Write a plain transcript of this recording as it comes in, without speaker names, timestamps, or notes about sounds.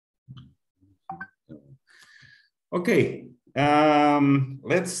Okay,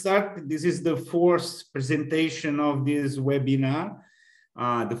 let's start. This is the fourth presentation of this webinar.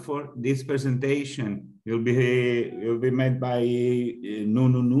 This presentation will be made by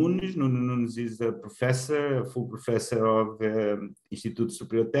Nuno Nunes. Nuno Nunes is a professor, a full professor of Instituto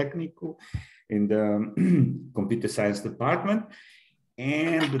Superior Técnico in the Computer Science Department.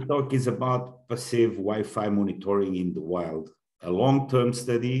 And the talk is about passive Wi-Fi monitoring in the wild, a long-term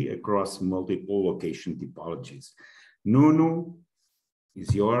study across multiple location typologies. Nuno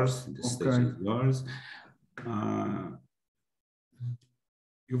is yours, the stage is yours. I'm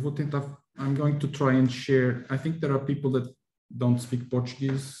going to try and share. I think there are people that don't speak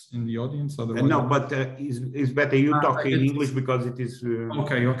Portuguese in the audience. Otherwise, no, but it's better you talk in English because it is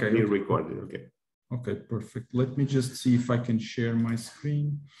being recorded. Okay. Okay, perfect. Let me just see if I can share my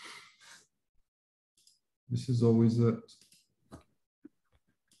screen. This is always a...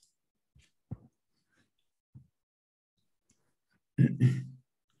 I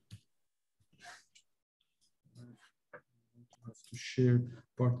have to share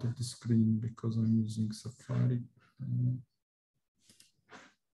part of the screen because I'm using Safari.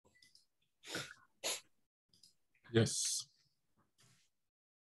 Yes.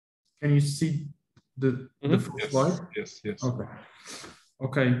 Can you see the first slide? Yes.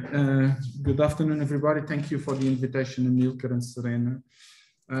 Okay. Good afternoon, everybody. Thank you for the invitation, Emilcar and CERENA.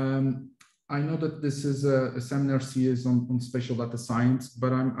 I know that this is a seminar series on spatial data science,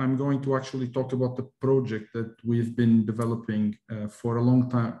 but I'm going to actually talk about the project that we've been developing for a long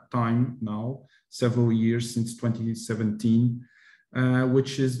time now, several years, since 2017,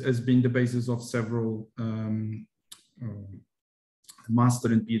 which has been the basis of several master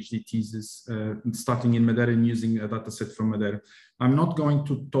and PhD thesis, starting in Madeira and using a data set from Madeira. I'm not going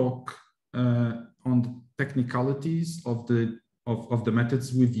to talk on the technicalities of the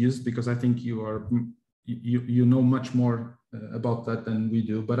methods we've used, because I think you know much more about that than we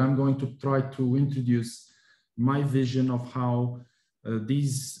do, but I'm going to try to introduce my vision of how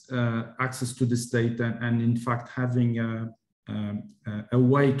these access to this data and in fact having a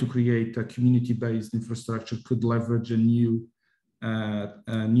way to create a community-based infrastructure could leverage new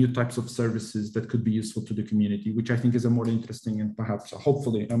types of services that could be useful to the community, which I think is a more interesting and perhaps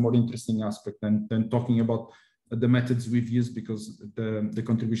hopefully a more interesting aspect than talking about the methods we've used, because the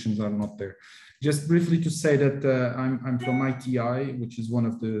contributions are not there. Just briefly to say that I'm from ITI, which is one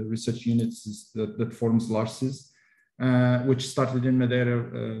of the research units that forms LARSIS, which started in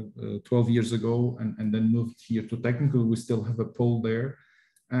Madeira 12 years ago and then moved here to technical. We still have a pole there.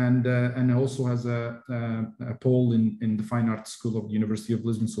 And also has a pole in the Fine Arts School of the University of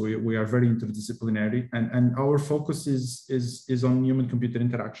Lisbon. So we are very interdisciplinary, and our focus is on human-computer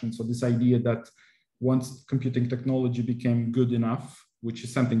interaction. So this idea that once computing technology became good enough, which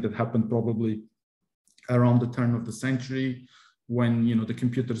is something that happened probably around the turn of the century, when the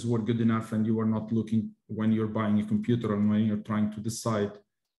computers were good enough and you were not looking when you're buying a computer or when you're trying to decide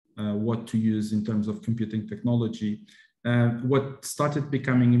what to use in terms of computing technology. What started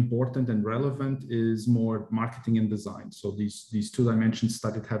becoming important and relevant is more marketing and design. So these two dimensions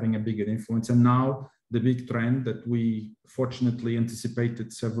started having a bigger influence. And now the big trend that we fortunately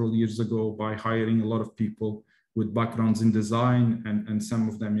anticipated several years ago by hiring a lot of people with backgrounds in design and some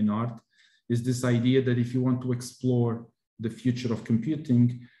of them in art is this idea that if you want to explore the future of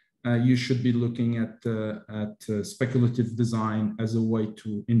computing, you should be looking at speculative design as a way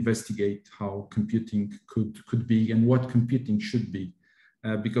to investigate how computing could be and what computing should be,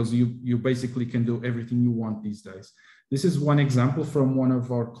 because you basically can do everything you want these days. This is one example from one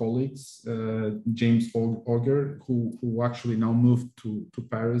of our colleagues, James Auger, who actually now moved to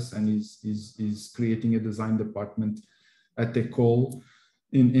Paris and is creating a design department at École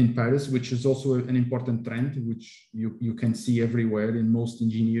in Paris, which is also an important trend, which you can see everywhere in most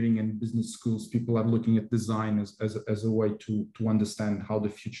engineering and business schools. People are looking at design as a way to understand how the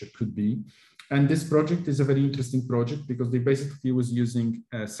future could be. And this project is a very interesting project because they basically was using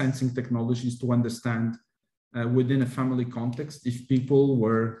sensing technologies to understand within a family context if people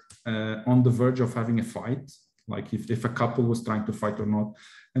were on the verge of having a fight, like if a couple was trying to fight or not.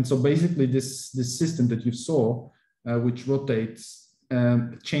 And so basically this system that you saw, which rotates,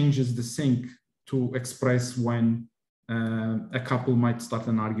 changes the sync to express when a couple might start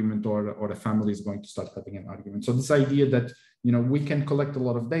an argument or a family is going to start having an argument. So this idea that we can collect a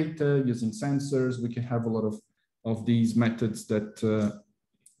lot of data using sensors, we can have a lot of these methods that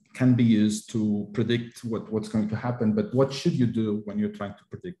can be used to predict what's going to happen, but what should you do when you're trying to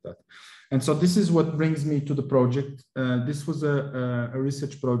predict that? And so this is what brings me to the project. This was a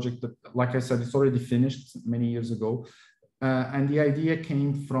research project that, like I said, it's already finished many years ago. And the idea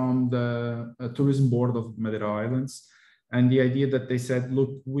came from the tourism board of Madeira Islands. And the idea that they said,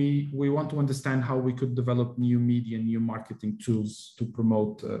 look, we want to understand how we could develop new media, new marketing tools to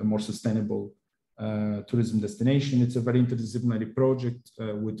promote a more sustainable tourism destination. It's a very interdisciplinary project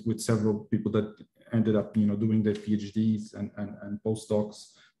with several people that ended up, doing their PhDs and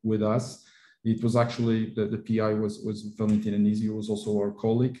postdocs with us. It was actually, the PI was Valentina, Nisi, who was also our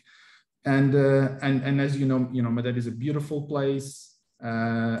colleague. And as you know, Madeira is a beautiful place,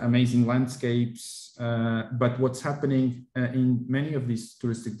 amazing landscapes. But what's happening in many of these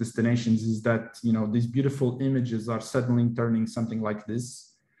touristic destinations is that, these beautiful images are suddenly turning something like this.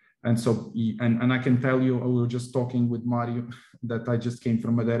 And so, and I can tell you, we were just talking with Mario that I just came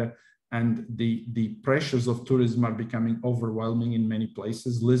from Madeira, and the pressures of tourism are becoming overwhelming in many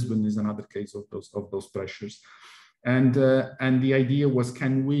places. Lisbon is another case of those pressures. And the idea was,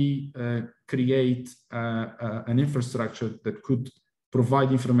 can we create an infrastructure that could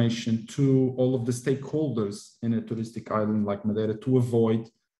provide information to all of the stakeholders in a touristic island like Madeira to avoid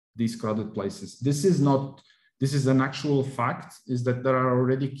these crowded places? This is an actual fact, is that there are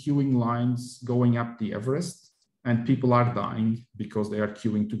already queuing lines going up the Everest, and people are dying because they are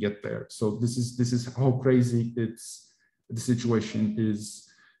queuing to get there. So this is how crazy the situation is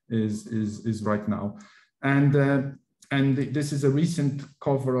right now. And this is a recent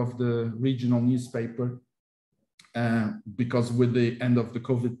cover of the regional newspaper, because with the end of the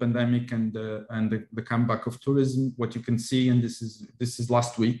COVID pandemic and the comeback of tourism, what you can see, and this is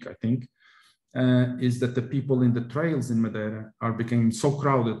last week, I think, is that the people in the trails in Madeira are becoming so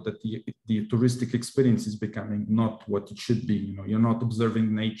crowded that the touristic experience is becoming not what it should be. You're not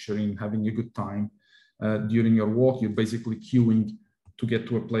observing nature and having a good time during your walk. You're basically queuing to get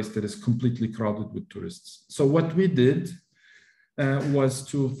to a place that is completely crowded with tourists. So what we did was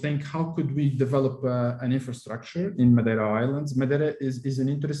to think, how could we develop an infrastructure in Madeira Islands? Madeira is an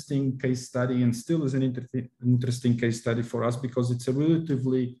interesting case study, and still is an interesting case study for us, because it's a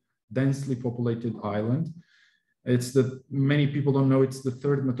relatively densely populated island. Many people don't know, it's the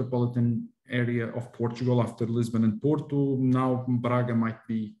third metropolitan area of Portugal after Lisbon and Porto. Now Braga might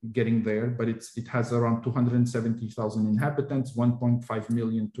be getting there, but it has around 270,000 inhabitants, 1.5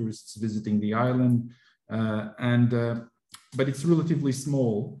 million tourists visiting the island, but it's relatively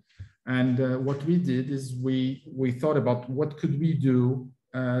small. And what we did is we thought about what could we do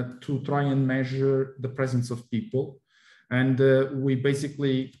to try and measure the presence of people. And we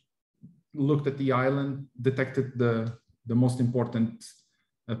basically looked at the island, detected the most important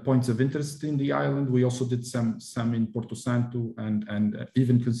points of interest in the island. We also did some in Porto Santo, and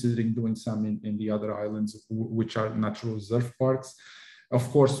even considering doing some in the other islands, which are natural reserve parks. Of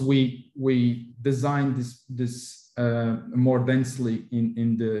course, we designed this more densely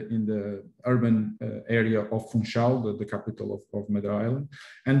in the urban area of Funchal, the capital of Madeira Island.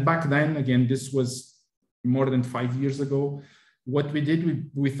 And back then, again, this was more than 5 years ago. What we did,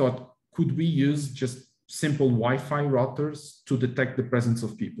 we thought, could we use just simple Wi-Fi routers to detect the presence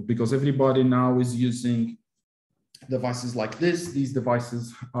of people? Because everybody now is using devices like this. These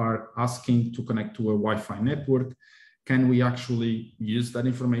devices are asking to connect to a Wi-Fi network. Can we actually use that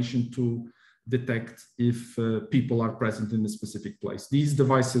information to detect if people are present in a specific place? These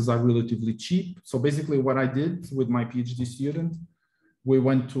devices are relatively cheap. So basically what I did with my PhD student, we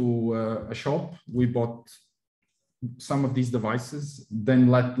went to a shop, we bought some of these devices. Then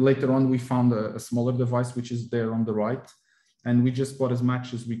later on, we found a smaller device, which is there on the right. And we just bought as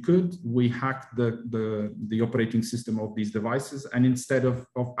much as we could. We hacked the operating system of these devices. And instead of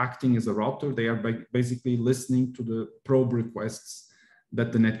acting as a router, they are basically listening to the probe requests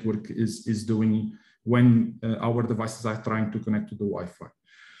that the network is doing when our devices are trying to connect to the Wi-Fi.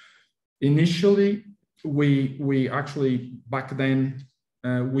 Initially, we actually, back then,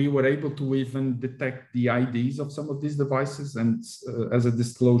 we were able to even detect the IDs of some of these devices. And as a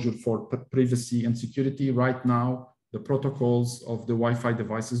disclosure for privacy and security, right now, the protocols of the Wi-Fi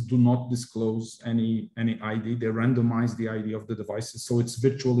devices do not disclose any ID. They randomize the ID of the devices. So it's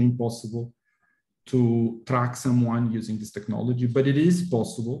virtually impossible to track someone using this technology, but it is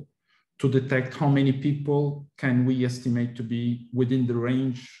possible to detect how many people can we estimate to be within the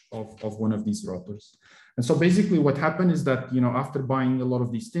range of one of these routers. And so basically what happened is that, after buying a lot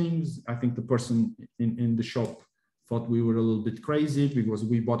of these things, I think the person in the shop thought we were a little bit crazy because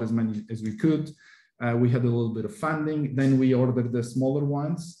we bought as many as we could. We had a little bit of funding. Then we ordered the smaller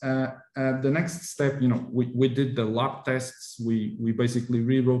ones. The next step, we did the lab tests. We basically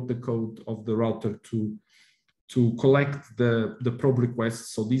rewrote the code of the router to collect the probe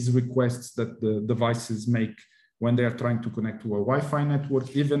requests. So these requests that the devices make when they are trying to connect to a Wi-Fi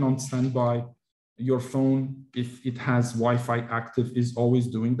network, even on standby, your phone, if it has Wi-Fi active, is always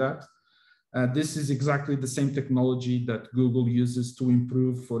doing that. This is exactly the same technology that Google uses to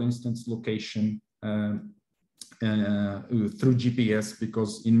improve, for instance, location through GPS,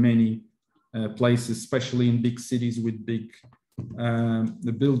 because in many places, especially in big cities with big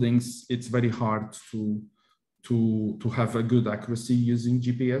the buildings, it's very hard to have a good accuracy using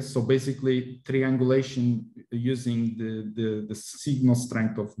GPS. So basically, triangulation using the signal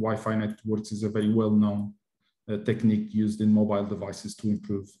strength of Wi-Fi networks is a very well-known technique used in mobile devices to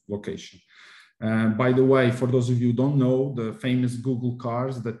improve location. By the way, for those of you who don't know, the famous Google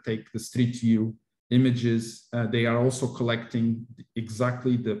cars that take the street view images, they are also collecting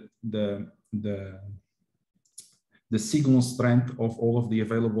exactly the signal strength of all of the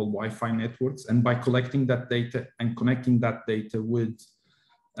available Wi-Fi networks. And by collecting that data and connecting that data with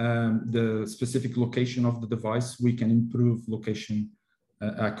the specific location of the device, we can improve location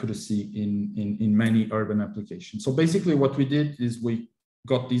accuracy in many urban applications. So basically what we did is we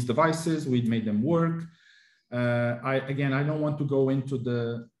got these devices, we made them work. Again, I don't want to go into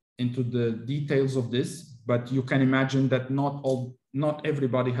the details of this, but you can imagine that not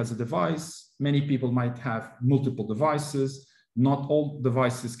everybody has a device. Many people might have multiple devices. Not all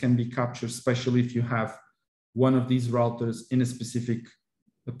devices can be captured, especially if you have one of these routers in a specific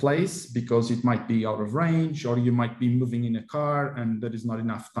place, because it might be out of range, or you might be moving in a car and there is not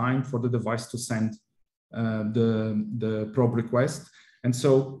enough time for the device to send the probe request. And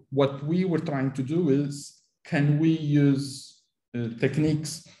so what we were trying to do is, can we use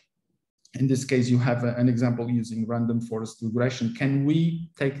techniques? In this case, you have an example using random forest regression. Can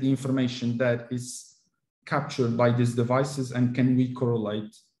we take the information that is captured by these devices, and can we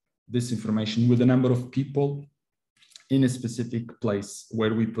correlate this information with the number of people in a specific place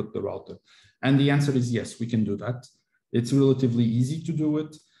where we put the router? And the answer is yes, we can do that. It's relatively easy to do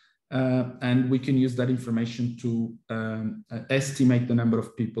it. And we can use that information to estimate the number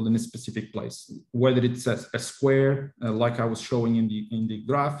of people in a specific place, whether it's a square, like I was showing in the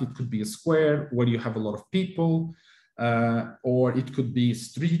graph. It could be a square where you have a lot of people, or it could be a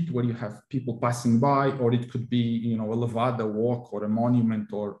street where you have people passing by, or it could be, a levada walk, or a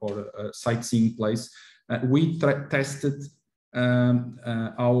monument, or a sightseeing place. We tested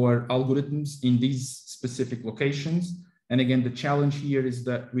our algorithms in these specific locations. And again, the challenge here is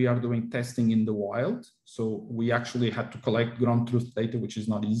that we are doing testing in the wild. So we actually had to collect ground truth data, which is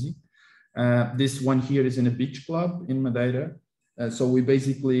not easy. This one here is in a beach club in Madeira. So we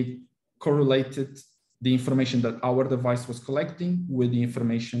basically correlated the information that our device was collecting with the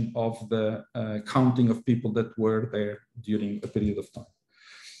information of the counting of people that were there during a period of time.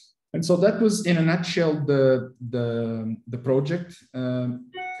 And so that was, in a nutshell, the project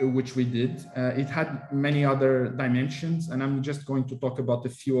which we did. It had many other dimensions, and I'm just going to talk about a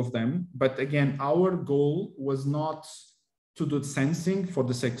few of them. But again, our goal was not to do sensing for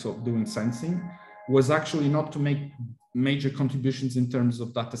the sake of doing sensing, was actually not to make major contributions in terms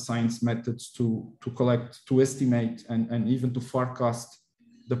of data science methods to collect, to estimate, and even to forecast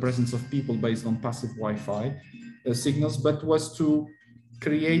the presence of people based on passive Wi-Fi signals, but was to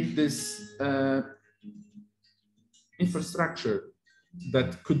create this infrastructure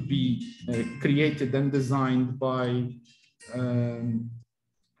that could be created and designed by a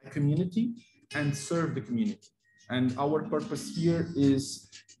community and serve the community. And our purpose here is,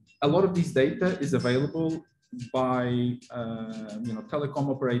 a lot of this data is available by telecom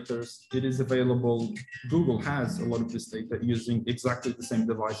operators. It is available. Google has a lot of this data using exactly the same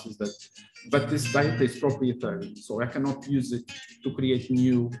devices but this data is proprietary. So I cannot use it to create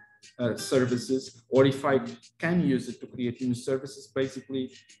new services, or if I can use it to create new services,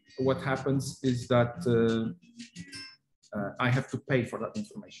 basically what happens is that I have to pay for that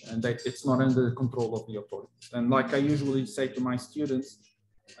information, and it's not under the control of the authorities. And like I usually say to my students,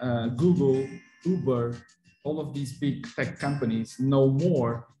 Google, Uber, all of these big tech companies know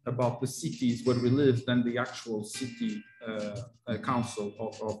more about the cities where we live than the actual city council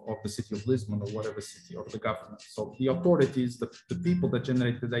of the city of Lisbon, or whatever city, or the government. So the authorities, the people that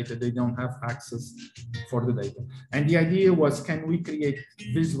generate the data, they don't have access for the data. And the idea was, can we create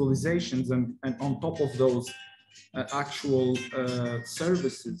visualizations and on top of those actual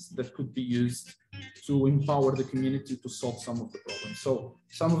services that could be used to empower the community to solve some of the problems. So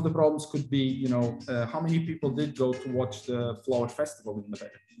some of the problems could be, how many people did go to watch the flower festival in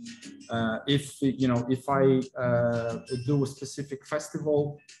Madeira? If I do a specific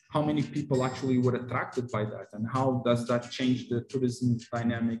festival, how many people actually were attracted by that, and how does that change the tourism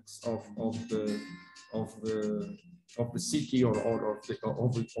dynamics of the city or of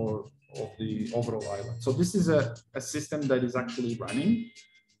the overall island? So this is a system that is actually running.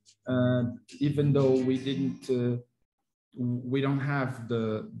 even though we don't have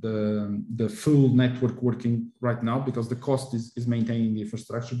the full network working right now because the cost is maintaining the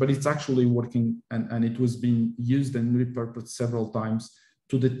infrastructure, but it's actually working, and it was being used and repurposed several times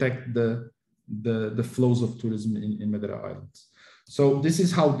to detect the flows of tourism in Madeira Islands. So this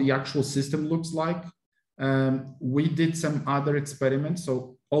is how the actual system looks like. We did some other experiments.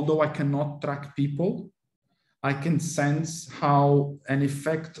 So although I cannot track people, I can sense how an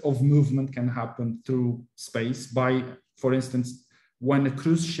effect of movement can happen through space by, for instance, when a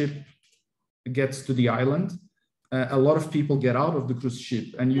cruise ship gets to the island, a lot of people get out of the cruise ship,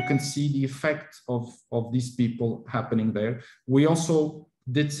 and you can see the effect of these people happening there. We also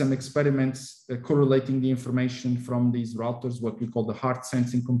did some experiments correlating the information from these routers, what we call the hard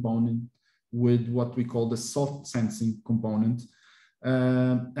sensing component, with what we call the soft sensing component.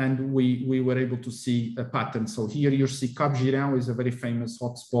 And we were able to see a pattern. So here you see Cabo Girão is a very famous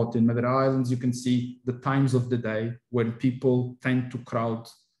hotspot in Madeira Islands. You can see the times of the day when people tend to crowd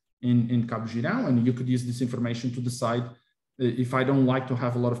in Cabo Girão, and you could use this information to decide if I don't like to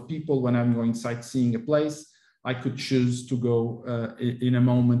have a lot of people when I'm going sightseeing a place, I could choose to go in a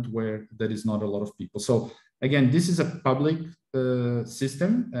moment where there is not a lot of people. So again, this is a public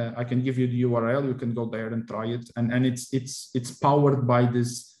system. I can give you the URL. You can go there and try it. And it's powered by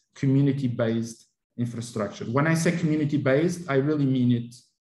this community-based infrastructure. When I say community-based, I really mean it.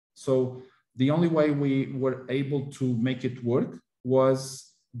 So the only way we were able to make it work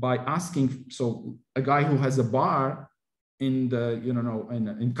was by asking. So a guy who has a bar in the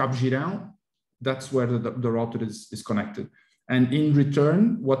in Cabo Girão, that's where the router is connected. And in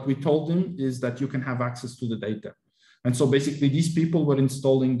return, what we told him is that you can have access to the data. And so basically these people were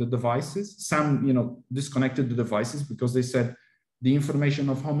installing the devices. Some, disconnected the devices because they said the information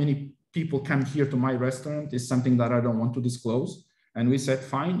of how many people come here to my restaurant is something that I don't want to disclose. And we said,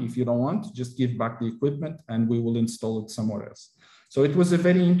 fine, if you don't want, just give back the equipment and we will install it somewhere else. So it was a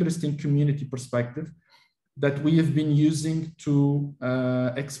very interesting community perspective that we have been using to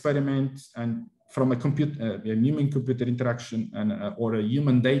experiment and from a human-computer interaction or a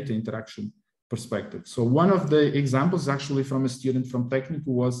human data interaction perspective. So one of the examples actually from a student from Technico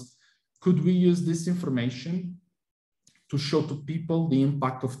was, could we use this information to show to people the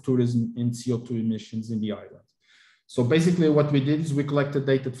impact of tourism in CO2 emissions in the island? So basically what we did is we collected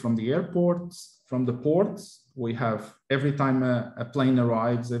data from the airports, from the ports. We have every time a plane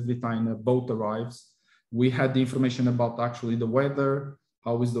arrives, every time a boat arrives, we had the information about actually the weather,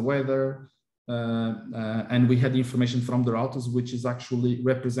 how is the weather, and we had the information from the routers, which is actually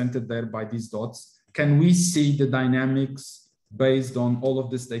represented there by these dots. Can we see the dynamics based on all of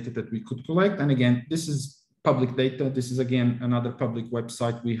this data that we could collect? And again, this is public data. This is again another public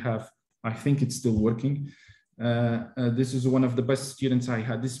website we have. I think it's still working. This is one of the best students I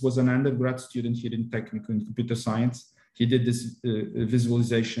had. This was an undergrad student here in Technico in computer science. He did this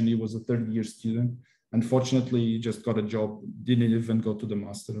visualization. He was a third-year student. Unfortunately, he just got a job, didn't even go to the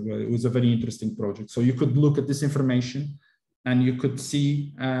master. It was a very interesting project. So you could look at this information and you could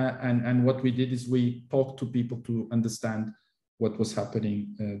see, and what we did is we talked to people to understand what was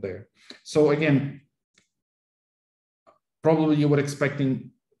happening there. So again, probably you were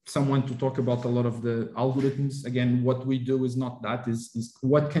expecting someone to talk about a lot of the algorithms. Again, what we do is not that, is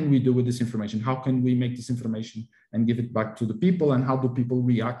what can we do with this information? How can we make this information and give it back to the people, and how do people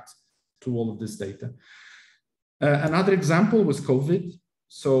react to all of this data? Another example was COVID.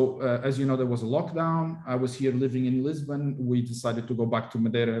 So as you know, there was a lockdown. I was here living in Lisbon. We decided to go back to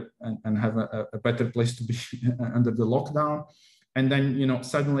Madeira and have a better place to be under the lockdown. And then,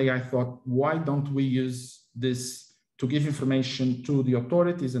 suddenly I thought, why don't we use this to give information to the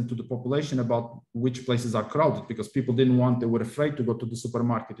authorities and to the population about which places are crowded, because people they were afraid to go to the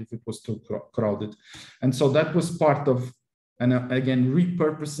supermarket if it was too crowded. And so that was part of, and again,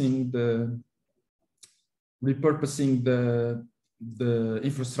 repurposing the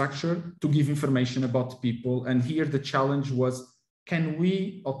infrastructure to give information about people. And here the challenge was, can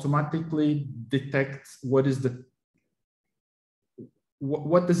we automatically detect what does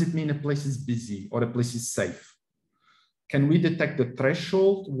it mean a place is busy or a place is safe? Can we detect the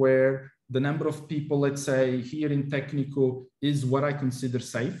threshold where the number of people, let's say here in Technico, is what I consider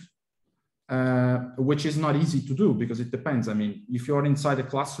safe? Which is not easy to do because it depends. I mean, if you're inside a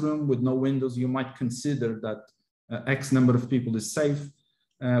classroom with no windows, you might consider that X number of people is safe.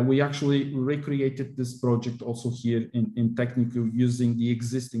 We actually recreated this project also here in Technico using the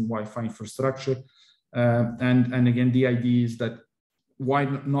existing Wi-Fi infrastructure. And again, the idea is that why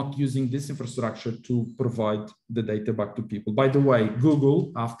not using this infrastructure to provide the data back to people? By the way,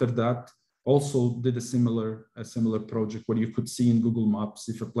 Google, after that, also did a similar project where you could see in Google Maps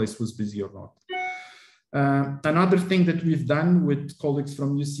if a place was busy or not. Another thing that we've done with colleagues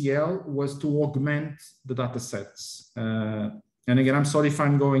from UCL was to augment the data sets. And again, I'm sorry if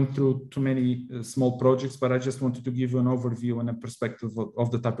I'm going through too many small projects, but I just wanted to give you an overview and a perspective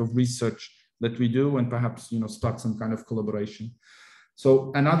of the type of research that we do, and perhaps, you know, start some kind of collaboration.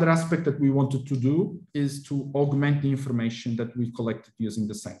 So another aspect that we wanted to do is to augment the information that we collected using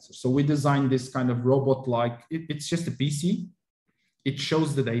the sensor. So we designed this kind of robot-like, it's just a PC. It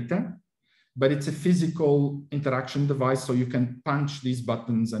shows the data, but it's a physical interaction device. So you can punch these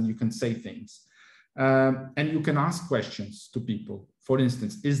buttons and you can say things. And you can ask questions to people. For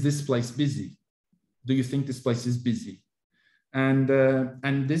instance, is this place busy? Do you think this place is busy? And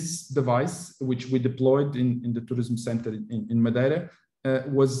this device, which we deployed in the tourism center in Madeira,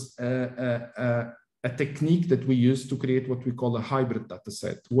 was a technique that we use to create what we call a hybrid data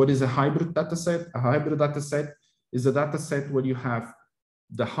set. What is a hybrid data set? A hybrid data set is a data set where you have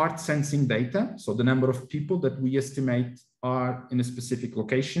the hard sensing data, so the number of people that we estimate are in a specific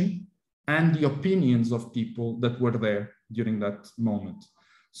location, and the opinions of people that were there during that moment.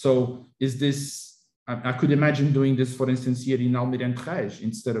 So is this, I could imagine doing this, for instance, here in Almira and Reis,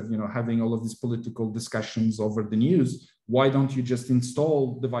 instead of, you know, having all of these political discussions over the news. Why don't you just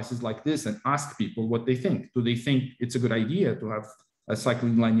install devices like this and ask people what they think? Do they think it's a good idea to have a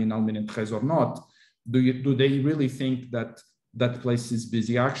cycling lane in Almira and Reis or not? Do they really think that that place is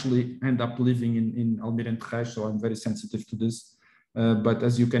busy? I actually end up living in Almira and Reis, so I'm very sensitive to this. But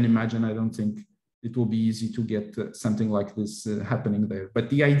as you can imagine, I don't think it will be easy to get something like this happening there. But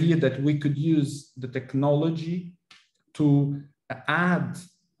the idea that we could use the technology to add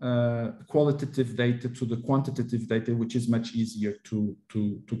qualitative data to the quantitative data, which is much easier to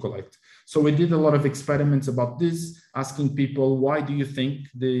collect. So we did a lot of experiments about this, asking people, why do you think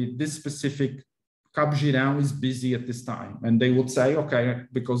this specific Cabo Girão is busy at this time? And they would say, okay,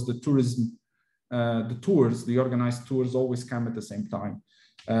 because the organized tours always come at the same time.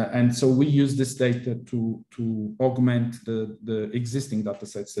 And so we use this data to augment the existing data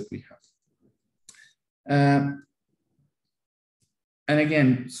sets that we have. And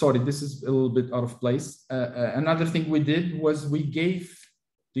again, sorry, this is a little bit out of place. Another thing we did was we gave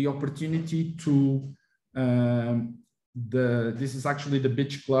the opportunity to, this is actually the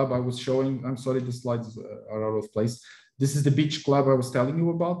beach club I was showing. I'm sorry, the slides are out of place. This is the beach club I was telling you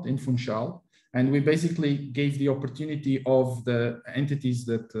about in Funchal. And we basically gave the opportunity of the entities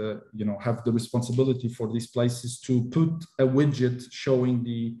that you know, have the responsibility for these places to put a widget showing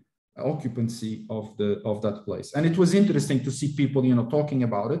the occupancy of that place. And it was interesting to see people, you know, talking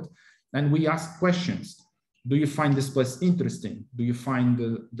about it. And we asked questions. Do you find this place interesting? Do you find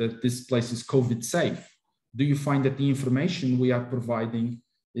that this place is COVID safe? Do you find that the information we are providing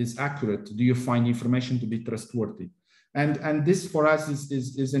is accurate? Do you find information to be trustworthy? And this for us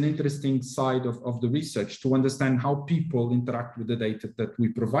is an interesting side of the research, to understand how people interact with the data that we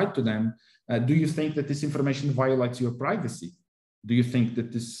provide to them. Do you think that this information violates your privacy? Do you think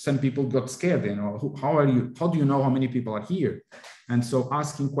that some people got scared? You know, how do you know how many people are here? And so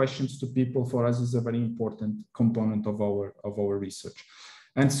asking questions to people for us is a very important component of our research.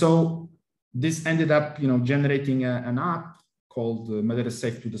 And so this ended up, you know, generating an app called Madeira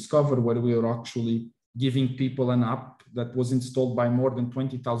Safe to Discover, where we were actually giving people an app that was installed by more than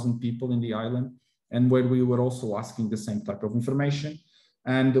 20,000 people in the island, and where we were also asking the same type of information.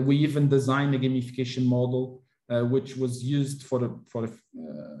 And we even designed a gamification model, which was used for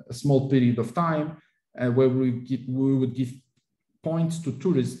a small period of time, where we would give points to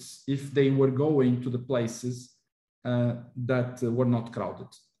tourists if they were going to the places that were not crowded.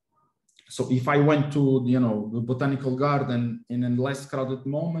 So if I went to, you know, the botanical garden in a less crowded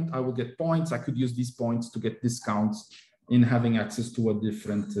moment, I would get points. I could use these points to get discounts in having access to a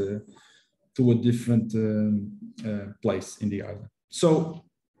different place in the island. So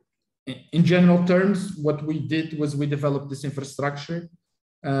in general terms, what we did was we developed this infrastructure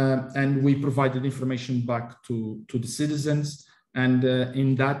and we provided information back to the citizens. And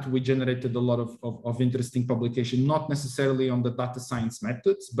in that, we generated a lot of interesting publication, not necessarily on the data science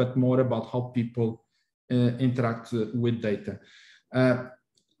methods, but more about how people interact with data.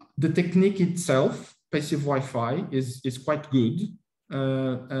 The technique itself, passive Wi-Fi, is quite good.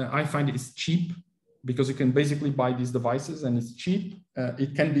 I find it's cheap because you can basically buy these devices and it's cheap.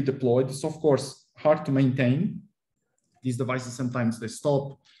 It can be deployed. It's of course hard to maintain. These devices, sometimes they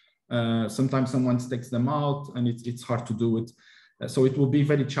stop. Sometimes someone takes them out and it's hard to do it. So it will be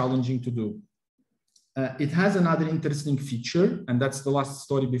very challenging to do. It has another interesting feature, and that's the last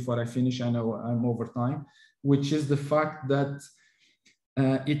story before I finish. I know I'm over time, which is the fact that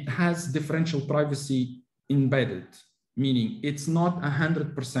it has differential privacy embedded, meaning it's not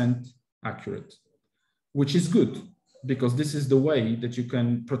 100% accurate, which is good because this is the way that you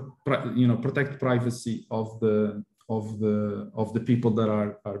can protect privacy of the people that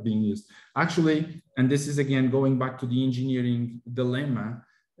are being used. Actually, and this is again going back to the engineering dilemma,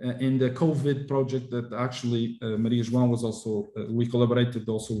 in the COVID project that actually Maria João was also, we collaborated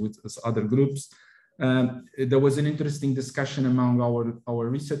also with other groups. There was an interesting discussion among our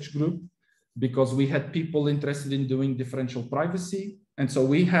research group because we had people interested in doing differential privacy. And so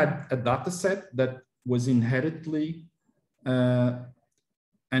we had a data set that was inherently and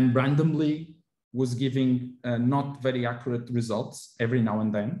randomly was giving not very accurate results every now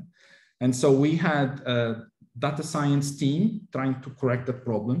and then. And so we had a data science team trying to correct that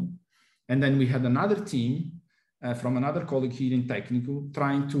problem. And then we had another team from another colleague here in technical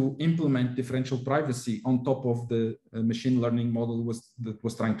trying to implement differential privacy on top of the machine learning model that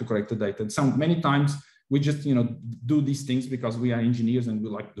was trying to correct the data. And many times we just do these things because we are engineers and we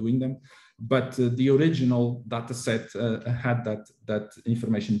like doing them. But the original data set had that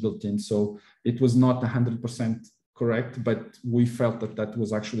information built in. So it was not 100% correct, but we felt that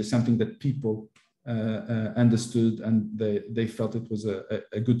was actually something that people understood and they felt it was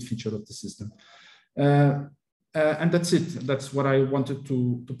a good feature of the system. And that's it. That's what I wanted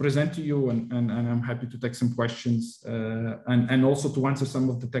to present to you, and I'm happy to take some questions and also to answer some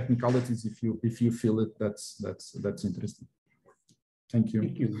of the technicalities if you feel it that's interesting. Thank you.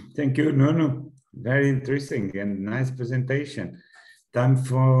 Thank you, Nuno. Very interesting and nice presentation. Time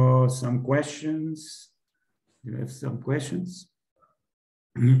for some questions. Do you have some questions?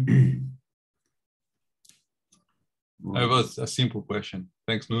 I have a simple question.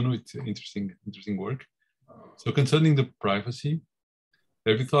 Thanks, Nuno. It's interesting work. So concerning the privacy,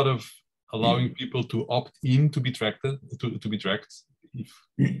 have you thought of allowing people to opt in to be tracked?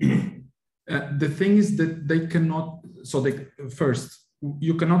 The thing is that they cannot. So first,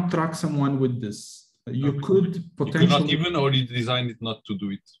 you cannot track someone with this. You could potentially. You could not even, or you designed it not to do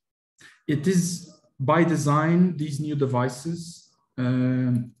it. It is by design. These new devices.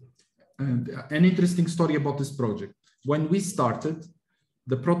 An interesting story about this project. When we started,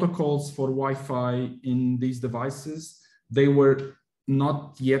 the protocols for Wi-Fi in these devices, they were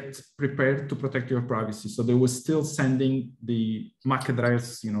not yet prepared to protect your privacy. So they were still sending the MAC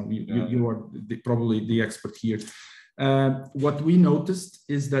address, you are probably the expert here. What we noticed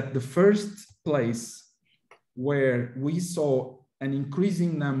is that the first place where we saw an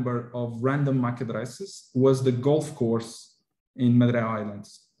increasing number of random MAC addresses was the golf course in Madeira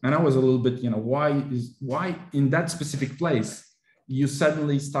Islands. And I was a little bit, why in that specific place, you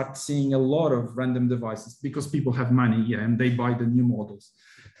suddenly start seeing a lot of random devices because people have money, and they buy the new models.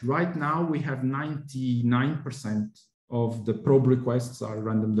 Right now, we have 99% of the probe requests are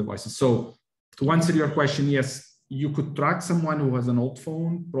random devices. So to answer your question, yes, you could track someone who has an old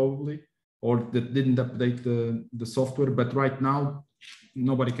phone, probably, or that didn't update the software. But right now,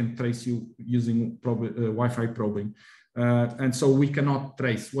 nobody can trace you using Wi-Fi probing. And so we cannot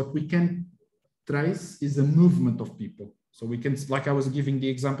trace. What we can trace is the movement of people. So we can, like I was giving the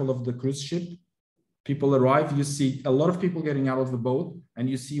example of the cruise ship, people arrive, you see a lot of people getting out of the boat, and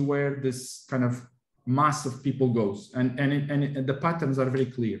you see where this kind of mass of people goes. And the patterns are very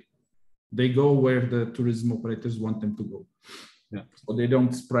clear. They go where the tourism operators want them to go. Yeah. So they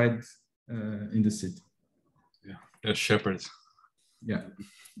don't spread in the city. Yeah, they're shepherds. Yeah.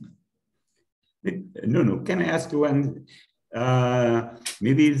 No, can I ask you one?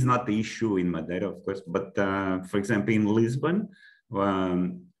 Maybe it's not the issue in Madeira, of course, but for example, in Lisbon,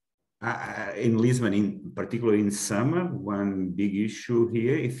 in particular in summer, one big issue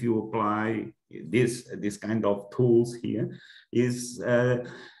here, if you apply this kind of tools here, is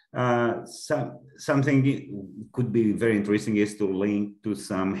something could be very interesting is to link to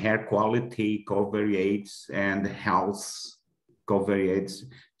some air quality covariates and health covariates,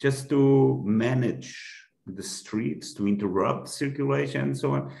 just to manage the streets, to interrupt circulation and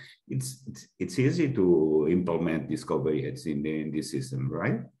so on. It's easy to implement these covariates in this system,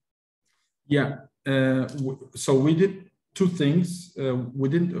 right? Yeah. So we did two things. We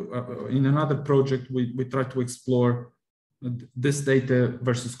did in another project. We tried to explore this data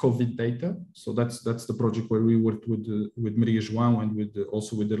versus COVID data. So that's the project where we worked with Maria João and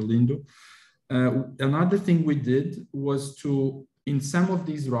also with Erlindo. Another thing we did was to, in some of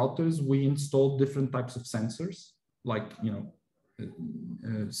these routers, we installed different types of sensors, like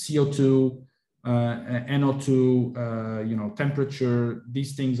CO2, NO2, temperature.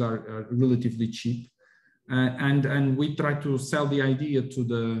 These things are relatively cheap, and we try to sell the idea to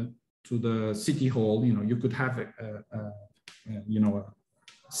the city hall. You could have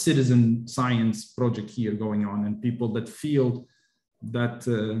citizen science project here going on, and people that feel that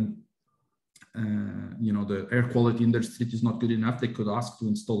the air quality in their street is not good enough, they could ask to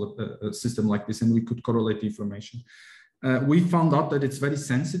install a system like this, and we could correlate the information. We found out that it's very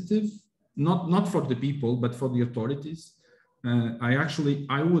sensitive, not for the people, but for the authorities.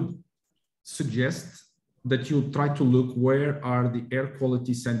 I would suggest that you try to look where are the air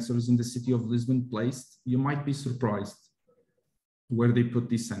quality sensors in the city of Lisbon placed. You might be surprised where they put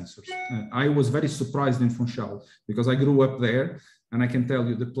these sensors. I was very surprised in Funchal because I grew up there, and I can tell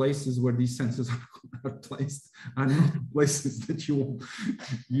you the places where these sensors are placed are not places that you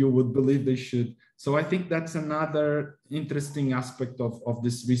would believe they should. So I think that's another interesting aspect of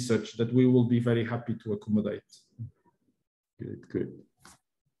this research that we will be very happy to accommodate. Good.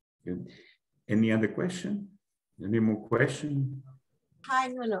 Any other question? Any more question? Hi,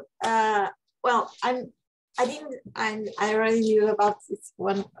 Nuno. Well, I already knew about this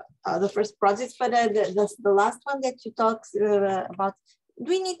one, the first project, but the last one that you talked about, do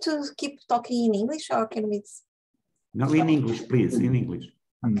we need to keep talking in English, or can we? No, in English, please, in English.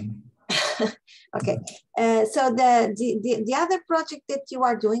 Okay. So the other project that you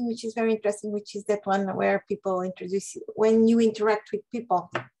are doing, which is very interesting, which is that one where people introduce, when you interact with people,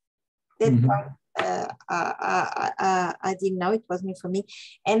 that part, I didn't know, it was new for me.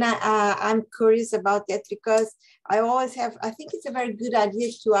 And I'm curious about that because I think it's a very good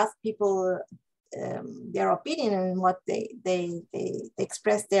idea to ask people their opinion and what they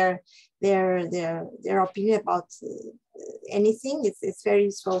express their opinion about anything. It's very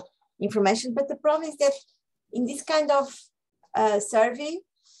useful information. But the problem is that in this kind of survey,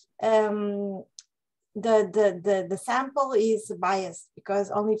 the sample is biased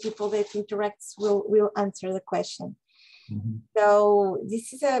because only people that interact will answer the question. So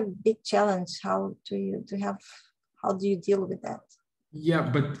this is a big challenge. How do you deal with that? Yeah,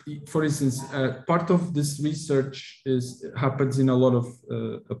 but for instance, part of this research happens in a lot of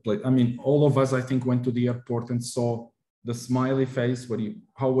places. I mean, all of us, I think, went to the airport and saw the smiley face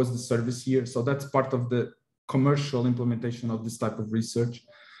how was the service here? So that's part of the commercial implementation of this type of research.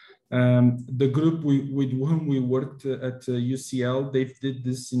 The group with whom we worked at UCL, they did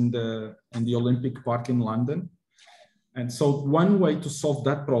this in the Olympic Park in London. And so one way to solve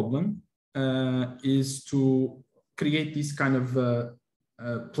that problem is to create this kind of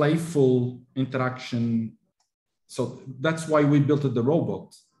playful interaction. So that's why we built the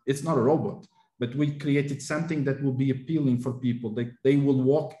robot. It's not a robot, but we created something that will be appealing for people. They will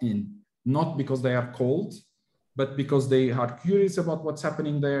walk in, not because they are cold, but because they are curious about what's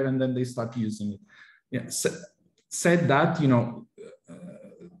happening there, and then they start using it. Yeah. Said that,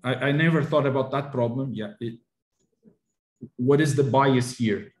 I never thought about that problem. Yeah. What is the bias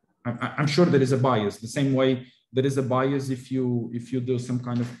here? I'm sure there is a bias. The same way there is a bias if you do some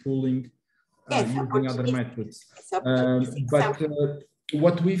kind of pooling using other methods. But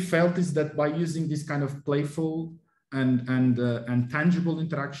what we felt is that by using this kind of playful and tangible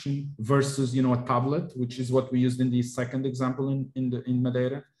interaction versus a tablet, which is what we used in the second example in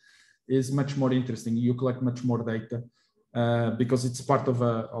Madeira, is much more interesting. You collect much more data because it's part of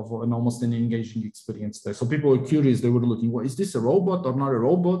an almost an engaging experience there. So people were curious. They were looking, well, is this a robot or not a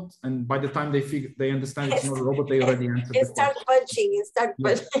robot? And by the time they understand it's not a robot, they already answered. You start punching.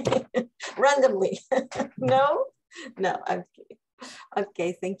 Randomly. No, I'm kidding.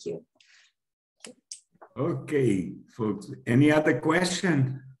 Okay, thank you. Okay, folks. Any other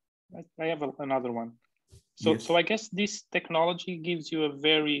question? I have another one. Yes. So I guess this technology gives you a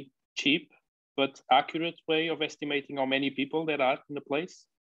very cheap but accurate way of estimating how many people there are in the place.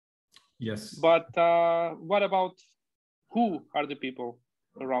 Yes. But what about who are the people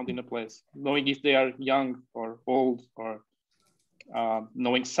around in the place? Knowing if they are young or old, or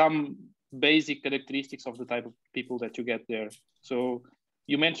knowing some basic characteristics of the type of people that you get there. So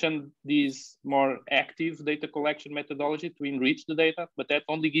you mentioned these more active data collection methodology to enrich the data, but that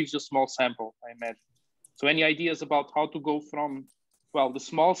only gives you a small sample, I imagine. So any ideas about how to go from, well, the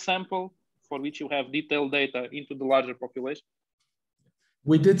small sample for which you have detailed data into the larger population?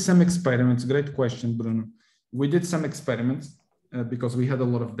 We did some experiments. Great question, Bruno. We did some experiments because we had a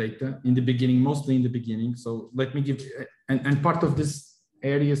lot of data in the beginning, mostly in the beginning. So let me give, and part of this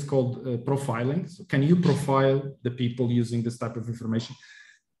area is called profiling. So can you profile the people using this type of information?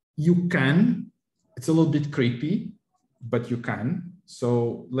 You can. It's a little bit creepy, but you can.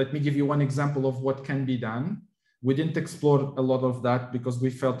 So let me give you one example of what can be done. We didn't explore a lot of that because we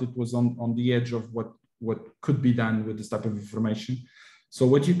felt it was on the edge of what could be done with this type of information. So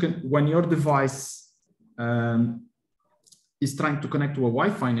what you can, when your device is trying to connect to a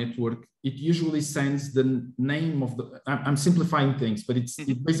Wi-Fi network, it usually sends the name of the, I'm simplifying things, but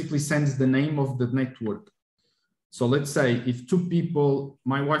it basically sends the name of the network. So let's say if two people,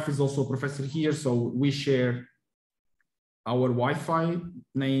 my wife is also a professor here, so we share our Wi-Fi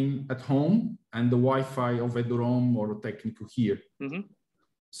name at home and the Wi-Fi of Edurom or Técnico here.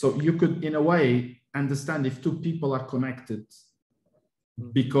 So you could, in a way, understand if two people are connected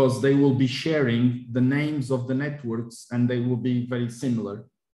because they will be sharing the names of the networks and they will be very similar.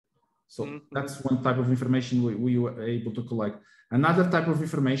 So that's one type of information we were able to collect. Another type of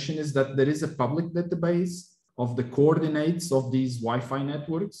information is that there is a public database of the coordinates of these Wi-Fi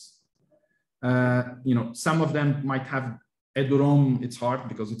networks. You know, some of them might have Edurom, it's hard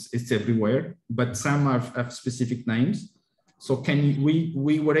because it's everywhere, but some have specific names. So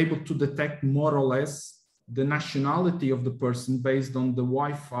we were able to detect more or less the nationality of the person based on the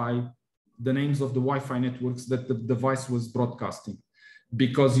Wi-Fi, the names of the Wi-Fi networks that the device was broadcasting.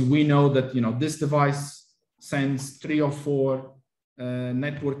 Because we know that, you know, this device sends 3 or 4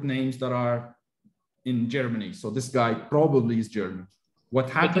 network names that are in Germany. So this guy probably is German. What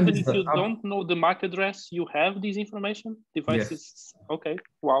happened is if you don't know the MAC address, you have this information? Devices, yes. Okay,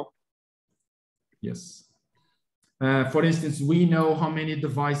 wow. Yes. For instance, we know how many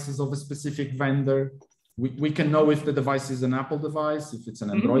devices of a specific vendor. We can know if the device is an Apple device, if it's an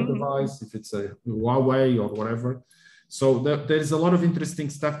Android device, if it's a Huawei or whatever. So there's a lot of interesting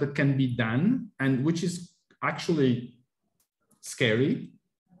stuff that can be done, and which is actually scary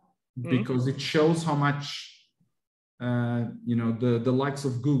because it shows how much you know, the likes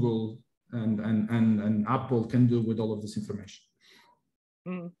of Google and Apple can do with all of this information.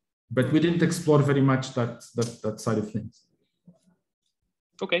 But we didn't explore very much that side of things.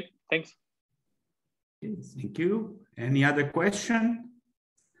 Okay, thanks. Thank you. Any other question?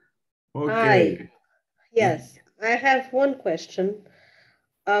 Okay. Hi. Yes, I have one question.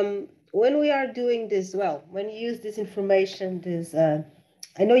 When we are doing this, well, when you use this information,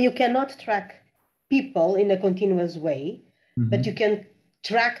 I know you cannot track people in a continuous way, but you can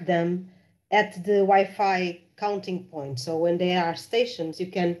track them at the Wi-Fi counting point. So when there are stations, you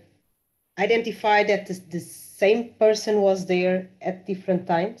can identify that the same person was there at different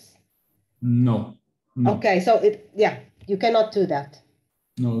times? No. Okay, so you cannot do that.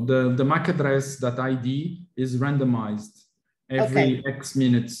 No, the MAC address, that ID is randomized every X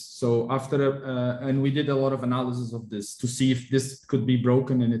minutes. So after, and we did a lot of analysis of this to see if this could be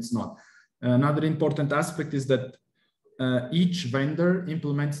broken, and it's not. Another important aspect is that each vendor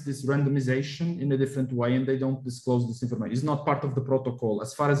implements this randomization in a different way, and they don't disclose this information. It's not part of the protocol.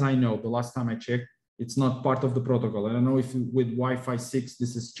 As far as I know, the last time I checked, it's not part of the protocol. I don't know if with Wi-Fi 6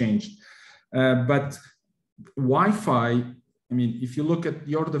 this has changed. But Wi-Fi, I mean, if you look at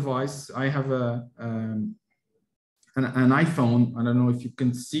your device, I have an iPhone. I don't know if you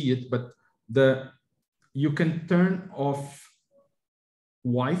can see it, but you can turn off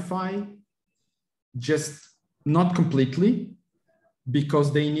Wi-Fi, just not completely,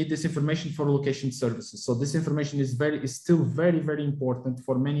 because they need this information for location services. So this information is still very, very important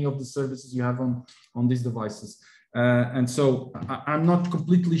for many of the services you have on these devices. And so I'm not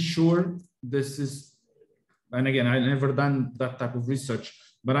completely sure this is, and again, I've never done that type of research,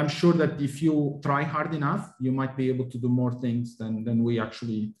 but I'm sure that if you try hard enough, you might be able to do more things than we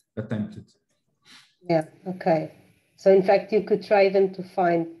actually attempted. Yeah, okay. So in fact, you could try them to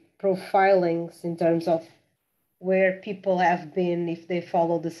find profilings in terms of where people have been, if they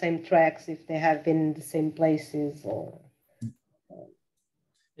follow the same tracks, if they have been in the same places, or...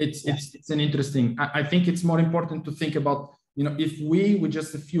 It's an interesting, I think it's more important to think about, you know, if we, with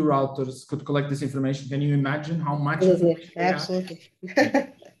just a few routers, could collect this information, can you imagine how much? Absolutely.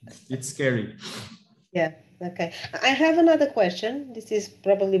 It's scary. Yeah, okay. I have another question. This is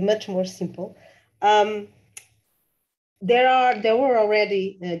probably much more simple. There were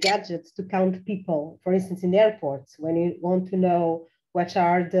already gadgets to count people, for instance, in airports, when you want to know what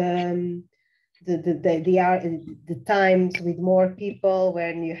are the times with more people,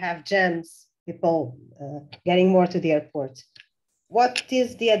 when you have jams, people getting more to the airport. What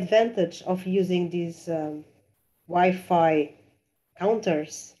is the advantage of using these Wi-Fi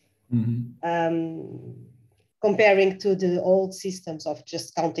counters comparing to the old systems of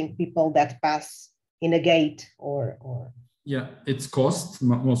just counting people that pass in a gate or? Yeah, it's cost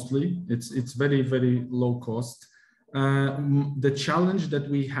mostly. It's very, very low cost. The challenge that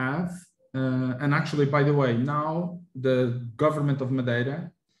we have, and actually, by the way, now the government of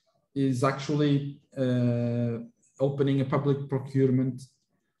Madeira is actually opening a public procurement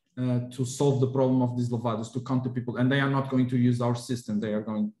to solve the problem of these levados, to count the people, and they are not going to use our system. They are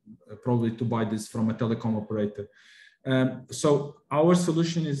going probably to buy this from a telecom operator. So our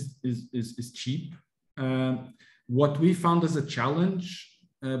solution is cheap. What we found as a challenge,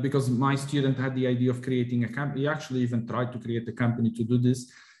 because my student had the idea of creating a company, he actually even tried to create a company to do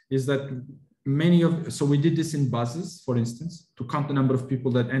this, is that so we did this in buses, for instance, to count the number of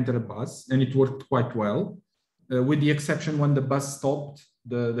people that enter a bus, and it worked quite well, with the exception when the bus stopped,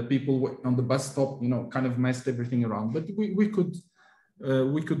 the people on the bus stop, kind of messed everything around, but we could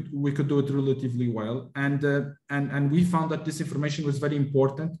do it relatively well. And we found that this information was very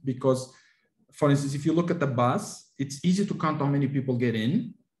important because, for instance, if you look at the bus, it's easy to count how many people get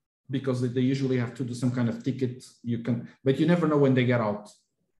in because they usually have to do some kind of ticket, but you never know when they get out.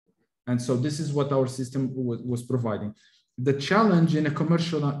 And so this is what our system was providing. The challenge in a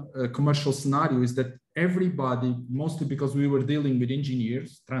commercial scenario is that everybody, mostly because we were dealing with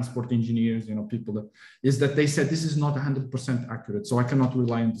engineers, transport engineers, people is that they said this is not 100% accurate, so I cannot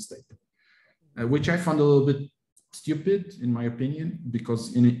rely on this data, which I found a little bit stupid in my opinion,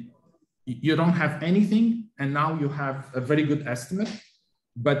 because you don't have anything, and now you have a very good estimate,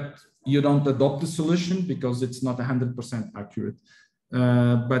 but you don't adopt the solution because it's not 100% accurate.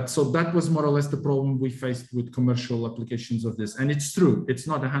 But so that was more or less the problem we faced with commercial applications of this. And it's true, it's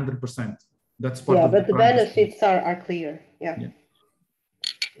not 100%. That's part of but the benefits are clear. Yeah.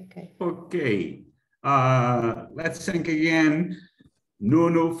 Okay. Okay. Let's thank again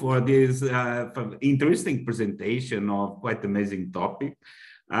Nuno for this interesting presentation of quite amazing topic.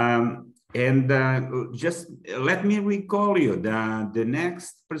 Just let me recall you the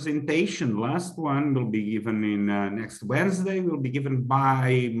next presentation, last one, will be given in next Wednesday, will be given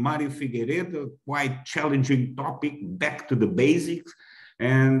by Mario Figueiredo, quite challenging topic, back to the basics.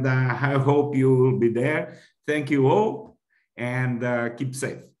 And I hope you will be there. Thank you all, and keep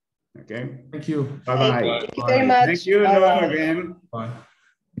safe. Okay. Thank you. Bye-bye. Thank you very much. Thank you, Nuno, again. Bye.